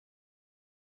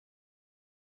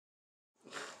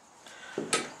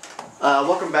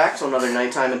Welcome back to another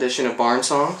nighttime edition of Barn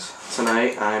Songs.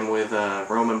 Tonight I'm with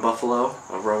Roman Buffalo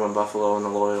of Roman Buffalo and the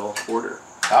Loyal Order.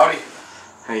 Howdy.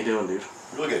 How you doing, dude?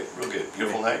 Real good, real good.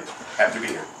 Beautiful night. Happy to be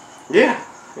here. Yeah,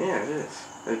 it is.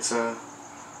 It's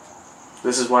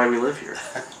this is why we live here.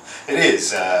 It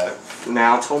is.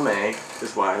 Now till May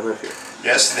is why I live here.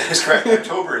 Yes, that is correct.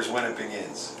 October is when it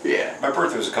begins. Yeah. My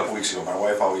birthday was a couple weeks ago. My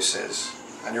wife always says,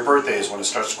 on your birthday is when it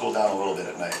starts to cool down a little bit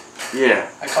at night. Yeah.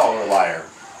 I call her a liar.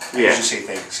 I Yeah. usually say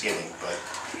Thanksgiving, but...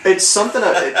 It's something,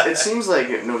 it seems like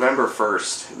November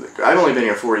 1st, I've only been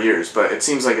here 4 years, but it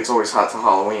seems like it's always hot to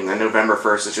Halloween. Then November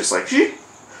 1st is just like,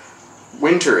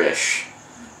 winter-ish.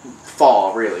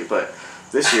 Fall, really, but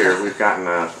this year we've gotten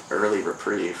an early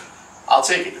reprieve. I'll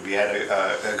take it. We had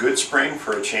a good spring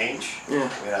for a change. Yeah.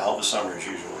 We had a hell of a summer as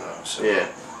usual, though. So yeah.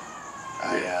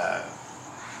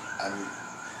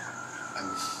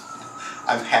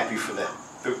 I'm happy for the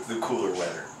cooler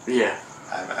weather. Yeah.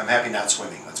 I'm happy not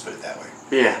swimming, let's put it that way.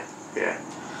 Yeah, yeah.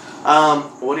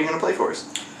 What are you going to play for us?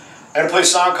 I'm going to play a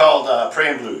song called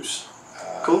Prayin' Blues.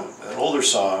 Cool. An older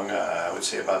song, I would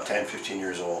say about 10, 15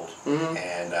 years old. Mm-hmm.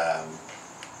 And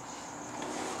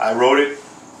I wrote it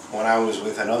when I was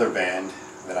with another band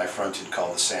that I fronted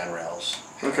called the Sanrails.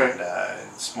 Okay. And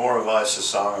it's more of a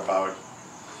song about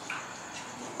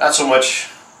not so much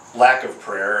lack of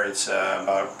prayer, it's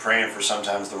about praying for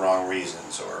sometimes the wrong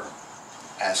reasons or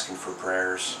asking for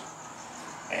prayers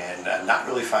and not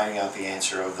really finding out the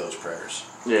answer of those prayers.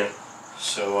 Yeah.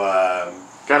 So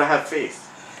gotta have faith.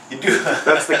 You do.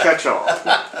 That's the catch-all.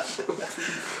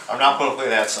 I'm not going to play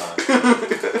that song.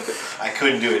 I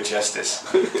couldn't do it justice.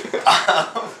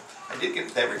 I did get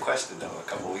that requested though a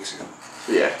couple of weeks ago.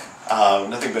 Yeah.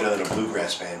 Nothing better than a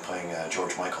bluegrass band playing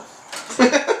George Michael.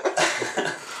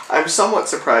 I'm somewhat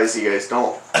surprised you guys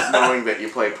don't, knowing that you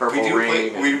play Purple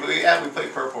Rain. We play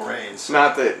Purple Rain. So.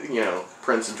 Not that,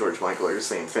 Prince and George Michael are the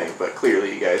same thing, but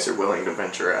clearly you guys are willing to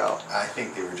venture out. I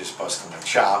think they were just busting my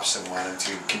chops and wanted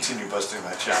to continue busting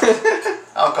my chops.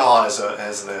 Alcohol has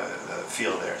the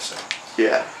feel there, so.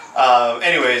 Yeah.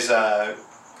 Anyways, the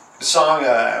song,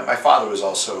 my father was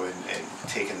also in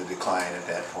taking the decline at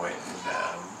that point. And,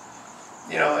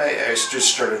 I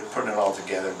just started putting it all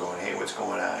together and going, hey, what's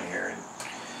going on here? And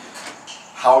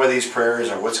how are these prayers,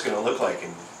 or what's going to look like,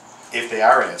 and if they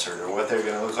are answered, or what they're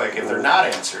going to look like if they're not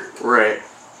answered. Right.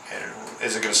 And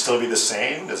is it going to still be the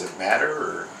same? Does it matter?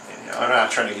 Or I'm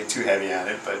not trying to get too heavy on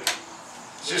it, but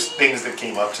it's just things that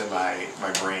came up to my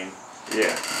brain.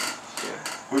 Yeah.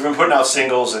 We've been putting out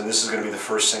singles, and this is going to be the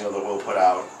first single that we'll put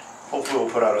out. Hopefully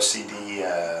we'll put out a CD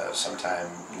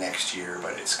sometime next year,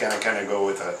 but it's going to kind of go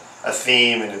with a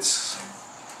theme, and it's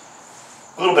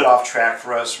a little bit off track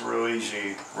for us. We're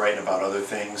usually writing about other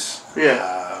things.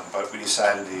 Yeah. But we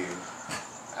decided to,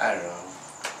 I don't know.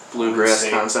 Bluegrass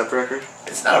concept record?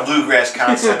 It's not a bluegrass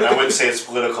concept. I wouldn't say it's a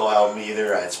political album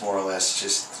either. It's more or less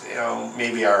just,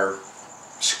 maybe our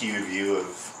skewed view of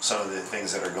some of the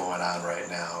things that are going on right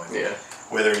now. And yeah.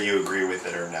 Whether you agree with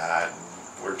it or not. And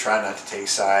we're trying not to take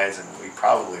sides, and we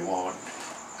probably won't.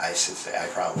 I should say I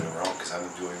probably won't because I'm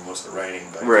doing most of the writing.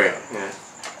 But right. Yeah.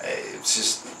 It's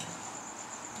just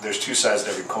there's two sides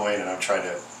to every coin, and I'm trying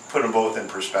to put them both in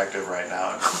perspective right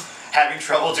now. I'm having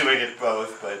trouble doing it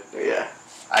both, but yeah.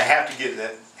 I have to get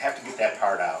that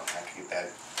part out. I have to get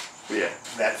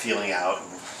that feeling out.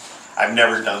 And I've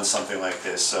never done something like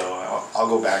this, so I'll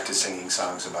go back to singing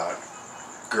songs about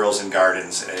girls in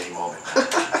gardens at any moment.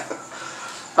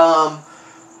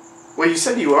 Well, you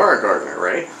said you are a gardener,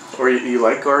 right? Or you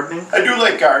like gardening? I do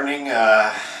like gardening.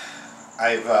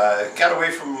 I've got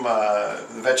away from the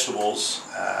vegetables.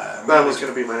 That was going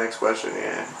to be my next question,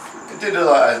 yeah. I did a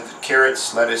lot of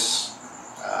carrots, lettuce,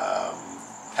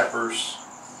 peppers.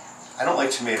 I don't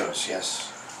like tomatoes, yes.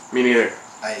 Me neither.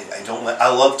 I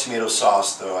love tomato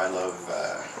sauce, though. I love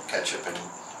ketchup and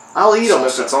I'll eat them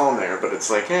salsa. if it's on there, but it's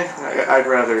like, I'd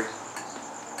rather...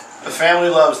 The family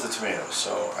loves the tomatoes,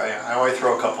 so I always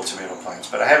throw a couple tomato plants,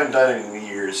 but I haven't done it in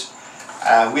years.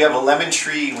 We have a lemon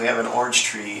tree and we have an orange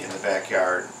tree in the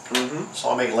backyard, so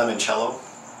I'll make limoncello.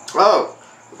 Oh,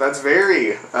 that's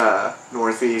very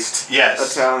Northeast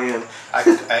Italian.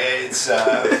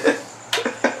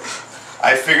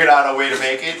 I figured out a way to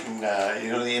make it, and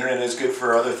the internet is good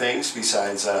for other things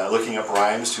besides looking up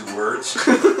rhymes to words.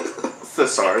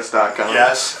 Thesaurus.com.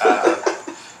 Yes,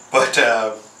 but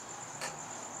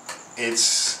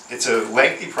it's a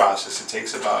lengthy process. It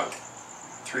takes about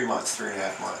 3 months,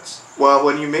 3.5 months. Well,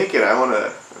 when you make it, I want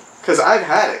to, because I've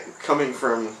had it coming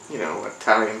from,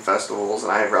 Italian festivals,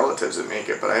 and I have relatives that make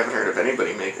it, but I haven't heard of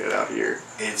anybody making it out here.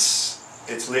 It's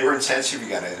labor intensive. You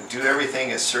got to do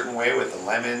everything a certain way with the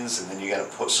lemons, and then you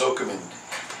got to soak them in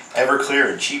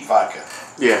Everclear and cheap vodka.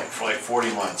 Yeah. For like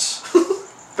 40 months.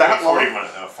 That long? 40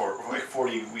 months, for like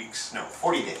 40 weeks. No,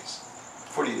 40 days.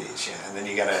 40 days, yeah. And then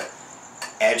you gotta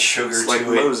add sugar it's to like it.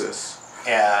 Moses.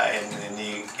 Yeah, and then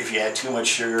if you add too much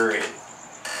sugar,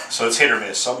 so it's hit or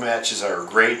miss. Some batches are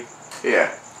great.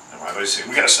 Yeah. And I always say,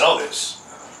 we gotta sell this.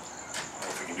 I don't know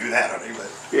if we can do that, honey, but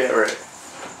Yeah, right.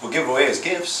 we'll give it away as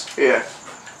gifts. Yeah.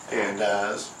 And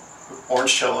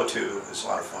orange cello too is a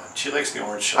lot of fun. She likes the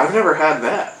orange cello. I've never had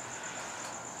that.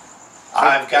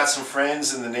 I've got some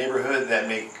friends in the neighborhood that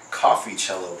make coffee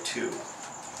cello too.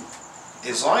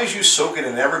 As long as you soak it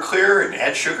in Everclear and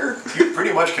add sugar, you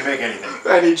pretty much can make anything.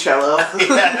 Any cello.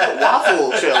 Yeah.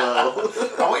 Waffle cello.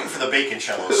 I'm waiting for the bacon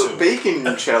cello soon.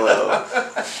 Bacon cello.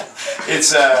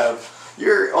 It's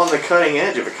You're on the cutting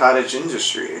edge of a cottage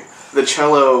industry. The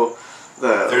cello,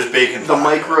 there's bacon. The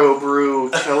micro brew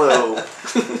cello.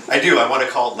 I do. I want to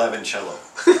call it Levin cello.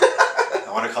 I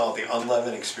want to call it the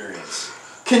unleavened experience.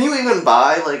 Can you even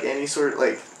buy like any sort of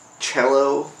like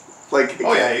cello? Like,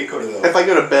 oh yeah, you go to the. If I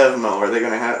go to Bevmo, are they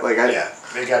gonna have like? Yeah,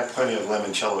 they got plenty of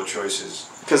limoncello choices.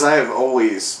 Because I have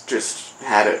always just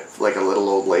had it like a little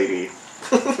old lady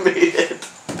made it.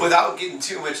 Without getting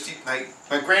too much deep,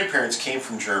 my grandparents came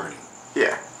from Germany.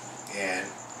 Yeah. And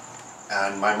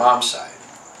on my mom's side,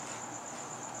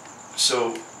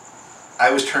 so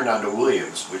I was turned on to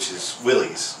Willie's, which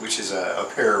is a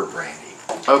pear brandy.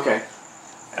 Okay.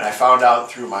 And I found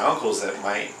out through my uncles that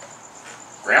my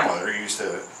grandmother used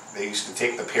to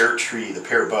take the pear tree, the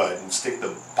pear bud, and stick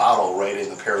the bottle right in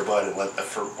the pear bud and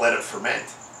let it ferment.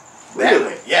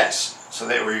 Really? Yes. So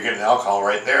that where you're getting alcohol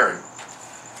right there.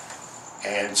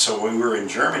 And so when we were in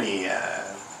Germany a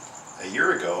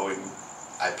year ago, and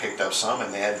I picked up some,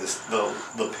 and they had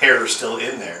the pear still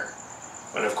in there,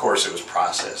 but of course it was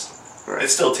processed. Right. It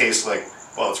still tastes like,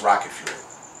 well, it's rocket fuel.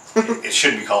 It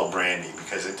shouldn't be called brandy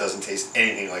because it doesn't taste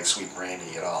anything like sweet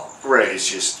brandy at all. Right. It's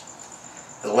just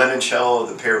the limoncello,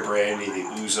 the pear brandy, the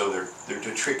ouzo. They're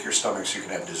to trick your stomach so you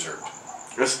can have dessert.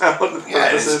 Is that what the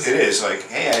purpose is? It is. Like,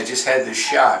 hey, I just had this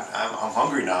shot. I'm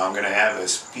hungry now. I'm going to have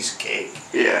this piece of cake.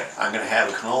 Yeah. I'm going to have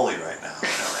a cannoli right now. You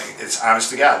know, like, it's honest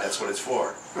to God, that's what it's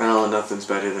for. Well, nothing's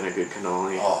better than a good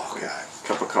cannoli. Oh, God.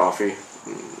 Cup of coffee.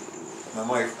 My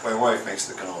wife makes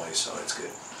the cannoli, so it's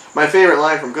good. My favorite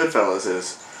line from Goodfellas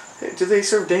is, hey, do they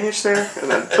serve Danish there? And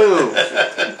then boom,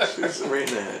 shoots right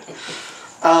in the head.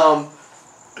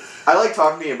 I like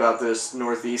talking to you about this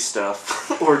Northeast stuff,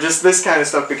 or just this kind of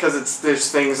stuff, because there's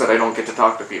things that I don't get to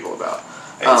talk to people about.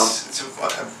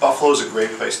 Buffalo's a great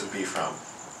place to be from.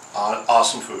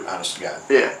 Awesome food, honest to God.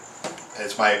 Yeah.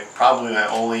 It's probably my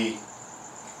only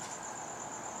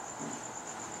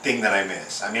thing that I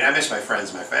miss. I mean, I miss my friends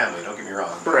and my family, don't get me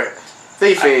wrong. Right.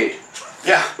 They fade.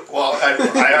 Yeah, well, I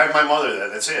have my mother there,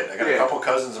 that's it. I got a couple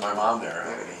cousins and my mom there.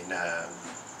 I mean,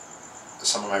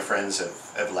 some of my friends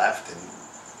have left, and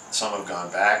some have gone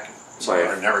back. Some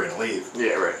are never going to leave.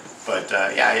 Yeah, right. But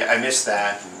I miss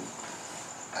that, and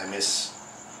I miss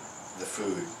the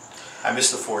food. I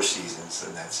miss the Four Seasons,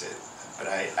 and that's it. But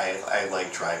I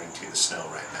like driving through the snow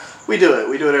right now. We do it.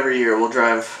 We do it every year. We'll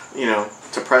drive,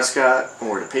 to Prescott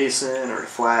or to Payson or to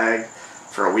Flag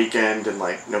for a weekend in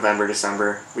like November,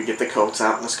 December. We get the coats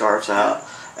out and the scarves out,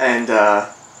 and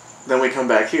then we come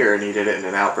back here and eat it in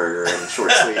an Outburger and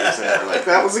short sleeves, and we're like,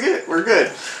 that was good. We're good.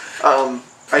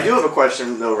 I do have a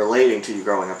question though relating to you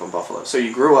growing up in Buffalo. So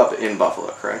you grew up in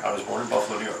Buffalo, correct? I was born in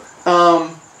Buffalo, New York.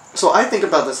 So I think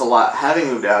about this a lot, having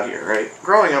moved out here, right?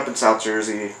 Growing up in South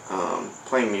Jersey,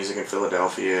 playing music in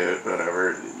Philadelphia,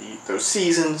 whatever, those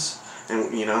seasons,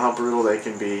 and you know how brutal they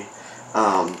can be.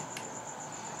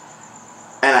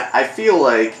 And I feel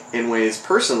like, in ways,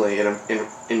 personally, it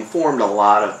informed a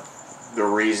lot of the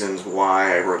reasons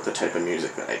why I wrote the type of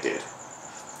music that I did.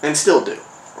 And still do,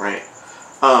 right?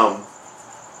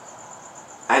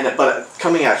 But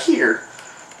coming out here,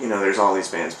 there's all these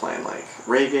bands playing, like,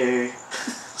 reggae,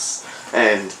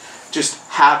 and just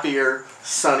happier,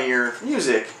 sunnier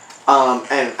music.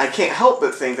 And I can't help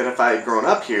but think that if I had grown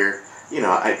up here,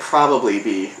 I'd probably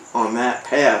be on that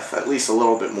path at least a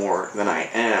little bit more than I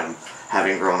am,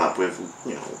 having grown up with,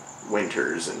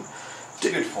 winters and...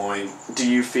 Good point. Do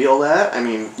you feel that? I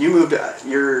mean,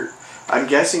 I'm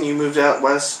guessing you moved out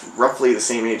west roughly the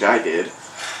same age I did.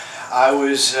 I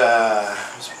was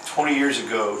 22 years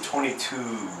ago. I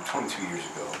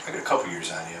got a couple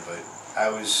years on you, but I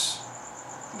was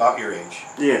about your age.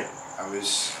 Yeah. I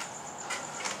was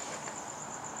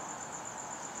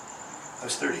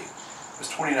 30. I was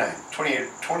 29.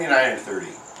 29 and 30.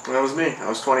 That was me. I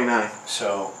was 29.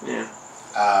 So, yeah.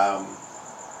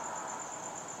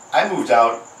 I moved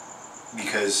out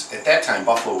because at that time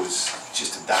Buffalo was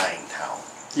just a dying town.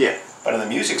 Yeah. But on the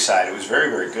music side, it was very,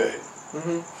 very good.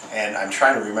 Mm-hmm. And I'm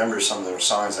trying to remember some of those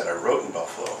songs that I wrote in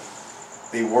Buffalo.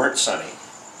 They weren't sunny.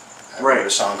 I wrote a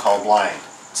song called Blind.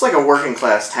 It's like a working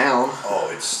class town. Oh,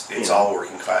 it's all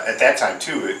working class. At that time,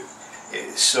 too, it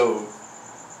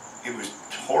was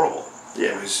horrible.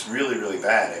 Yeah. It was really, really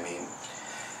bad. I mean,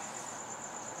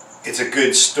 it's a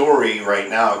good story right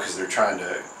now because they're trying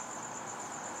to...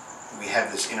 We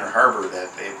have this inner harbor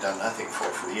that they've done nothing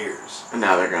for years. And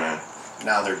now they're going to...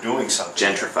 Now they're doing something.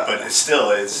 Gentrify. But it's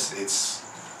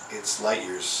light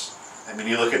years. I mean,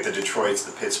 you look at the Detroits,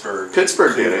 the Pittsburgh,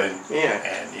 Cleveland, did it.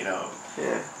 And,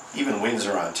 even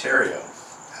Windsor, Ontario,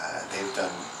 they've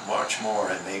done much more,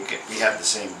 and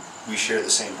we share the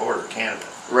same border, Canada.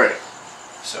 Right.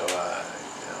 So,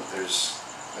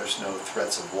 there's no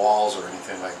threats of walls or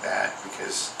anything like that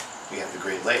because we have the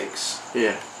Great Lakes.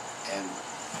 Yeah. And,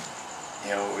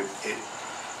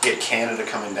 you had Canada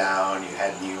coming down, you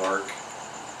had New York,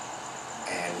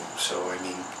 and so, I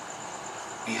mean,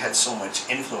 we had so much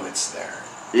influence there.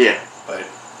 Yeah. But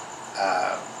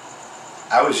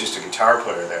I was just a guitar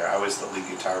player there. I was the lead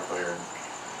guitar player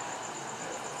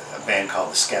in a band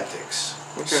called the Skeptics.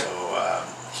 Okay. So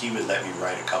he would let me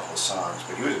write a couple of songs,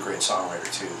 but he was a great songwriter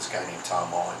too, this guy named Tom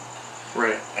Mullen.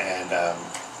 Right. And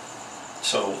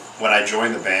so when I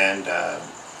joined the band,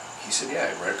 he said, yeah,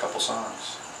 I'd write a couple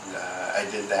songs. And, I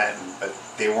did that, but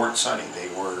they weren't sunny. They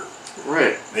were...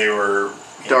 Right. They were...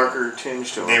 Darker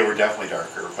tinge to them. They were definitely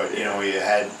darker, but you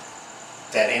had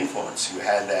that influence. You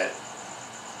had that...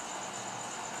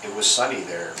 It was sunny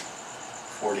there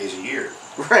 4 days a year.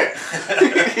 Right.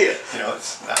 Yeah.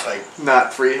 It's not like...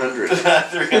 Not 300. Not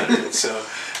 300. So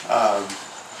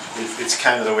it's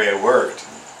kind of the way it worked.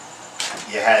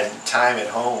 You had time at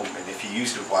home, and if you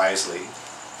used it wisely,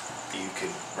 you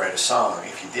could write a song.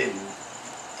 If you didn't,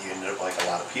 you ended up like a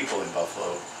lot of people in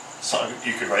Buffalo.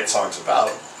 You could write songs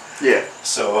about. Yeah.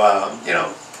 So,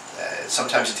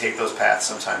 sometimes you take those paths,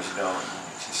 sometimes you don't.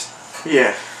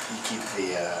 You keep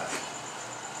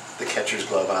the catcher's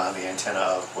glove on, the antenna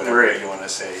up, whatever you want to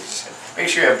say. Just make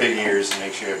sure you have big ears and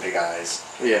make sure you have big eyes.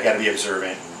 Yeah. You got to be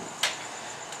observant.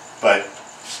 But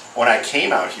when I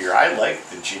came out here, I liked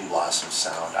the Gin Blossom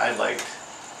sound. I'm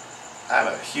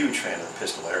a huge fan of the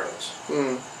Pistoleros.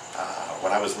 Mm.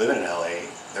 When I was living in LA,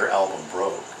 their album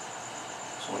broke.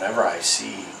 So whenever I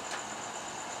see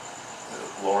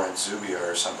Lawrence Zubia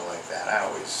or something like that, I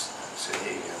always say,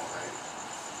 hey,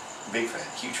 I'm a big fan,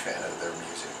 huge fan of their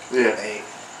music. Yeah.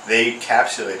 They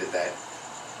encapsulated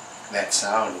that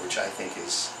sound, which I think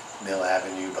is Mill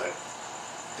Avenue, but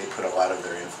they put a lot of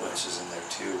their influences in there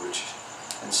too,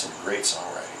 and some great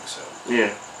songwriting. So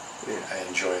yeah. I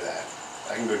enjoy that.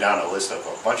 I can go down a list of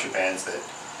a bunch of bands that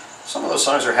some of those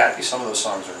songs are happy, some of those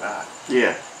songs are not.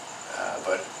 Yeah.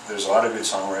 But there's a lot of good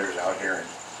songwriters out here, and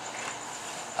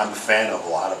I'm a fan of a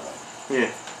lot of them.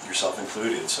 Yeah. Yourself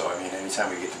included. So I mean, anytime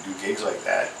we get to do gigs like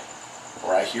that,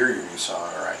 or I hear your new song,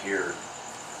 or I hear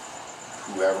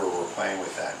whoever we're playing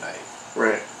with that night.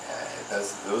 Right.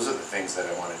 Those are the things that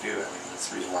I want to do. I mean, that's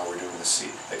the reason why we're doing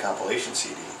the compilation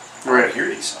CD. I Right. want to hear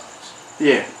these songs.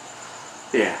 Yeah.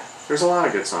 Yeah. There's a lot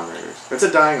of good songwriters. It's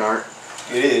a dying art.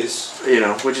 It is.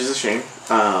 Which is a shame.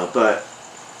 But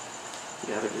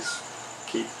you gotta just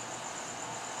keep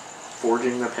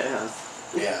forging the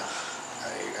path. Yeah.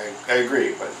 I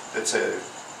agree, but that's a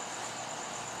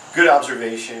good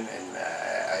observation, and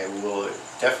I will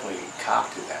definitely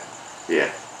cop to that.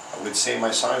 Yeah. I would say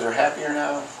my songs are happier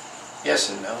now. Yes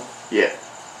and no. Yeah.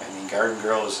 I mean, Garden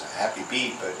Girl is a happy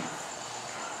beat, but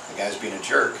the guy's being a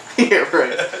jerk. Yeah,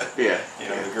 right. Yeah.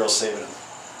 The girl's saving him.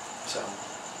 So.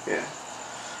 Yeah.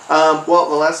 Well,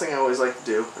 the last thing I always like to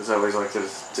do is I always like to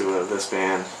do this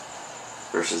band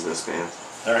versus this band.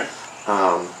 All right.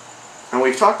 And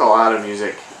we've talked a lot of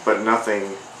music, but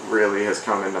nothing really has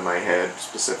come into my head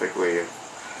specifically.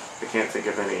 I can't think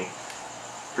of any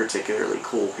particularly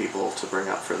cool people to bring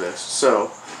up for this.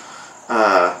 So,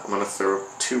 I'm going to throw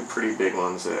two pretty big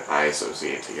ones that I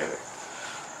associate together.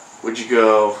 Would you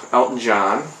go Elton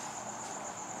John,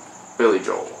 Billy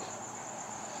Joel?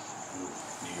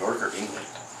 New York or England?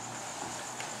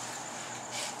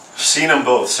 Seen them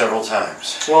both several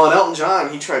times. Well, in Elton John,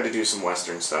 he tried to do some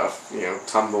Western stuff.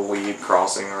 Tumbleweed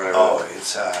Crossing or whatever. Oh,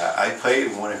 it's I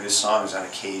played one of his songs on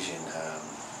occasion.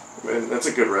 And that's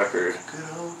a good record. Good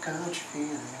old country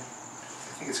feeling.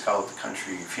 I think it's called The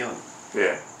Country Feeling.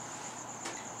 Yeah.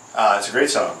 It's a great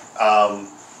song.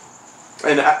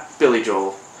 And Billy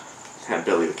Joel had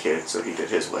Billy the Kid, so he did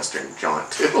his Western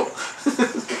jaunt too.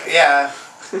 Yeah,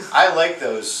 I like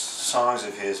those songs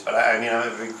of his, but I'm a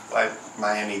big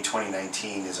Miami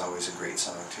 2019 is always a great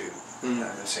song too. I'm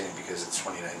not saying it because it's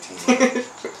 2019.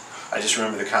 I just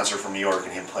remember the concert from New York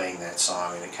and him playing that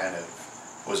song, and it kind of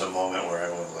was a moment where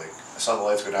everyone was like, I saw the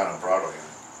lights go down on Broadway.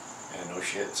 And no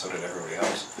shit, so did everybody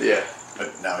else. Yeah.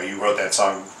 But now you wrote that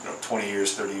song 20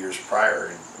 years, 30 years prior,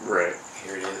 and right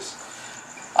here it is.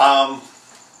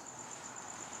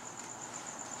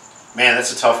 Man,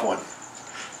 that's a tough one.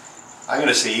 I'm going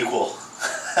to say equal.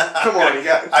 Come on, you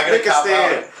got to make a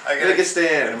stand. Make a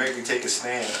stand. You're going to make me take a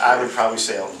stand. I would probably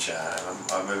say Elton John.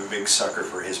 I'm a big sucker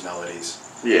for his melodies.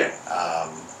 Yeah.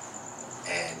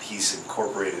 And he's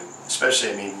incorporated,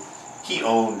 especially, I mean, he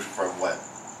owned from what?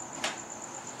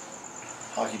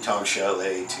 Honky Tonk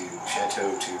Chalet to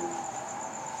Chateau to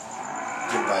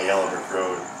Goodbye Yellow Brick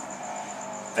Road.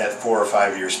 That 4 or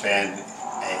 5 year span,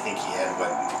 I think he had,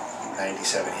 what,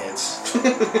 97 hits. So,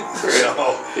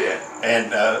 yeah.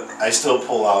 And I still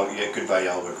pull out Goodbye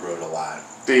Yellow Brick Road a lot.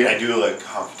 Do you? I do like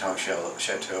Honky Tonk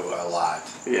Chateau a lot.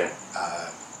 Yeah.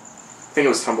 I think it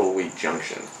was Tumbleweed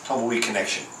Junction. Tumbleweed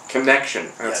Connection.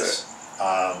 Connection, that's it.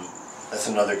 That's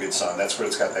another good song. That's where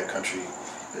it's got that country,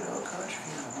 country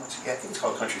feeling. Yeah, I think it's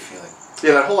called Country Feeling.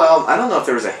 Yeah, that whole album, I don't know if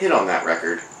there was a hit on that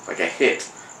record, like a hit,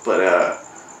 but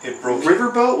it broke.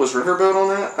 Riverboat? Was Riverboat on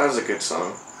that? That was a good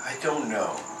song. I don't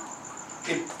know.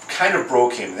 It kind of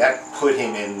broke him. That put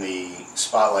him in the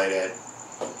spotlight at,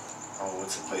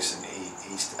 what's the place in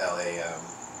East LA,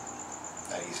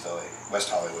 not East LA, West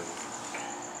Hollywood.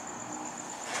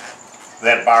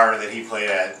 That bar that he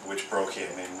played at, which broke him,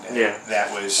 and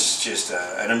that was just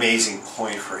an amazing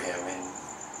point for him. And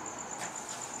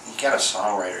you got a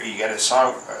songwriter, you got a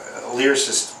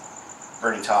lyricist,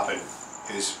 Bernie Taupin,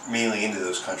 who's mainly into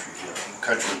those country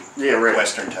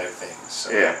western type things. So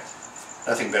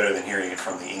nothing better than hearing it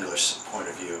from the English point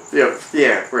of view.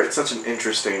 Yeah, right. Such an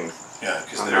interesting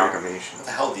amalgamation. What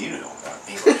the hell do you know about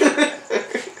English?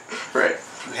 Right.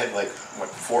 You had like what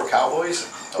 4 cowboys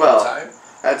all the time.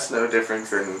 That's no different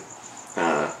than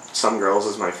Some Girls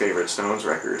is my favorite Stones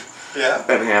record. Yeah.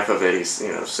 And half of it he's,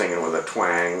 singing with a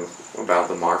twang about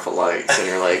the Marfa Lights, and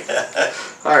you're like,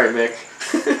 alright, Mick.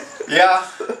 Yeah.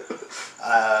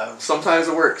 Sometimes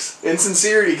it works.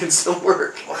 Insincerity can still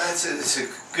work. Well, it's a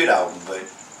good album, but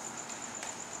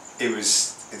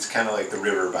it's kind of like The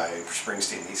River by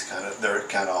Springsteen. They're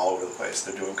kind of all over the place.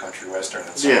 They're doing country western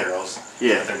and Some Girls.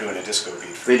 Yeah. But they're doing a disco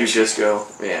beat. They do disco.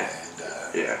 Yeah.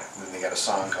 And then they got a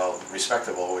song called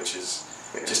Respectable, which is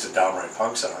just a downright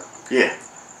punk song. Yeah.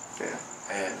 Yeah.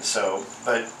 And so,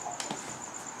 but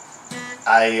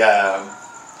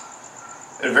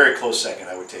in a very close second,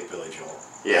 I would take Billy Joel.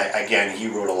 Yeah. Again, he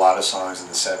wrote a lot of songs in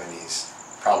the 70s,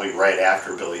 probably right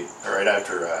after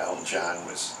Elton John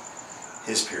was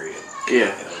his period.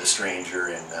 Yeah. The Stranger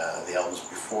and the albums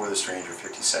before The Stranger,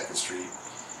 52nd Street.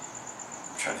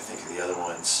 I'm trying to think of the other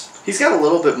ones. He's got a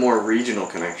little bit more regional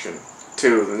connection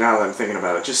too. Now that I'm thinking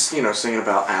about it, just singing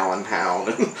about Allentown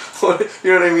and you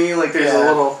know what I mean? Like there's a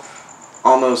little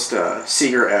almost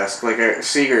Seeger-esque. Like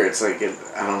Seeger, it's like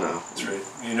I don't know. That's right.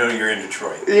 You're in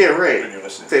Detroit. Yeah, right. When you're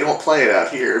listening. They don't play it out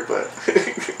here, but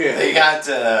They got.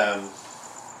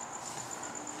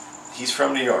 He's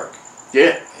from New York.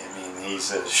 Yeah. I mean,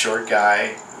 he's a short guy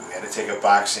who had to take up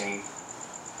boxing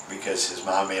because his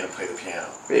mom made him play the piano.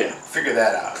 Yeah. Figure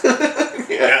that out.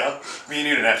 Me and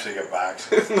you didn't have to take up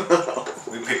boxing. No.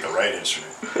 We picked the right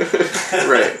instrument.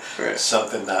 Right.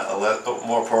 Something a little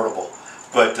more portable.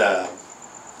 But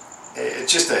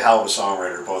it's just a hell of a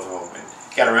songwriter, both of them. And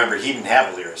you got to remember, he didn't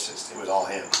have a lyricist. It was all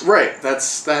him. Right.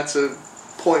 That's a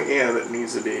point, that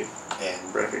needs to be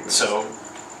recognized. So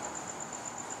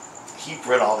he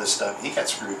brought all this stuff. He got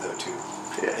screwed, though, too.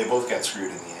 Yeah. They both got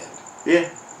screwed in the end. Yeah.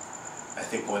 I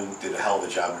think one did a hell of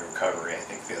a job in recovery. I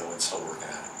think the other one's still working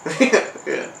on it.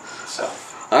 Yeah. So.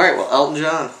 All right. Well, Elton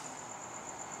John.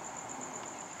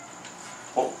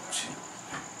 Oh, gee.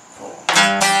 Oh.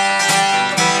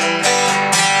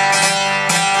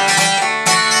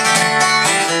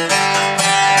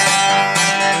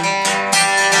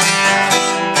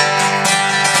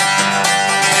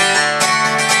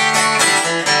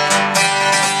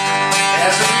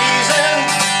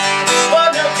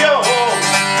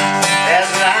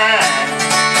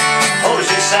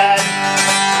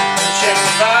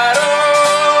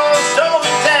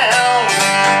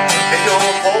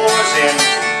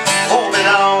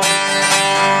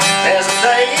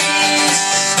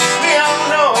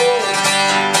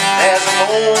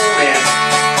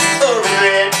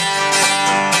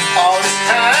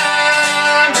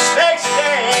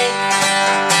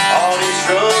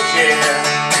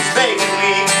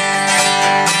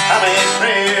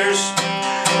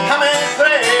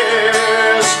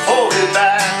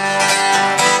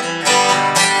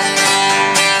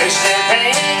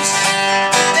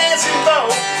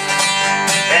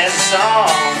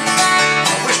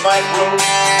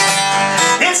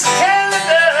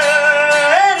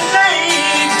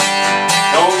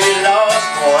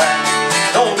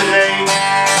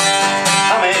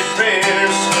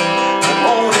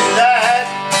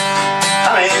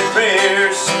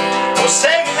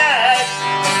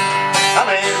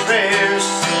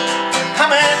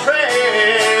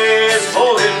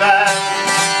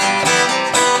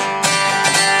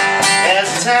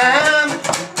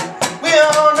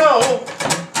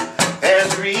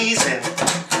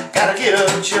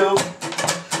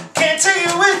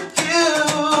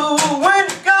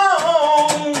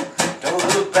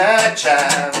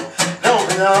 child. Don't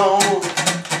know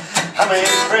how many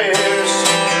prayers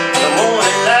in the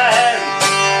morning light.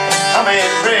 How many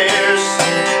prayers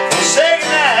will say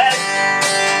goodnight.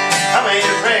 How many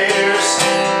prayers?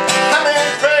 How many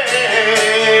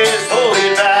prayers for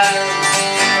goodbye?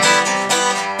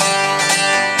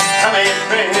 How many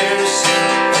prayers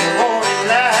in the morning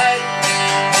light?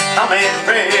 How many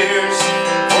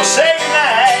prayers?